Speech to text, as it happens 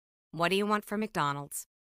What do you want from McDonald's?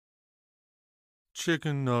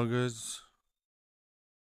 Chicken nuggets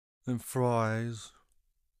and fries,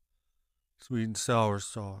 sweet and sour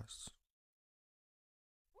sauce,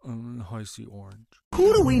 and icy orange.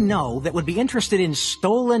 Who do we know that would be interested in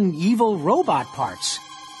stolen evil robot parts?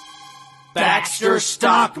 Baxter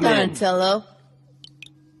Stockman! Donatello.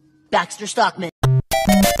 Baxter Stockman.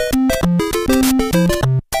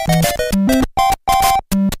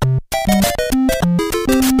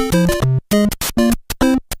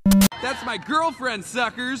 That's my girlfriend,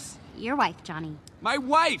 suckers! Your wife, Johnny. My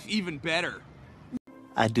wife, even better.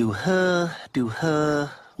 I do her,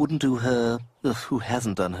 wouldn't do her. Ugh, who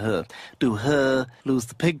hasn't done her? Do her, lose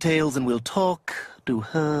the pigtails and we'll talk. Do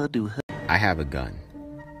her. I have a gun.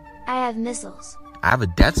 I have missiles. I have a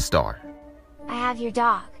Death Star. I have your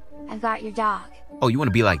dog. I've got your dog. Oh, you want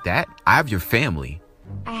to be like that? I have your family.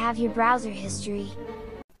 I have your browser history.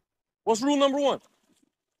 What's rule number 1?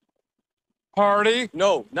 Party?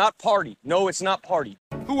 No, not party. No, it's not party.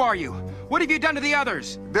 Who are you? What have you done to the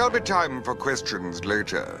others? There'll be time for questions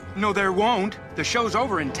later. No, there won't. The show's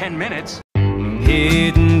over in 10 minutes.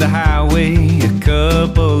 Hitting the highway, a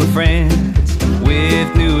couple of friends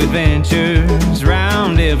with new adventures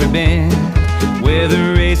round every bend.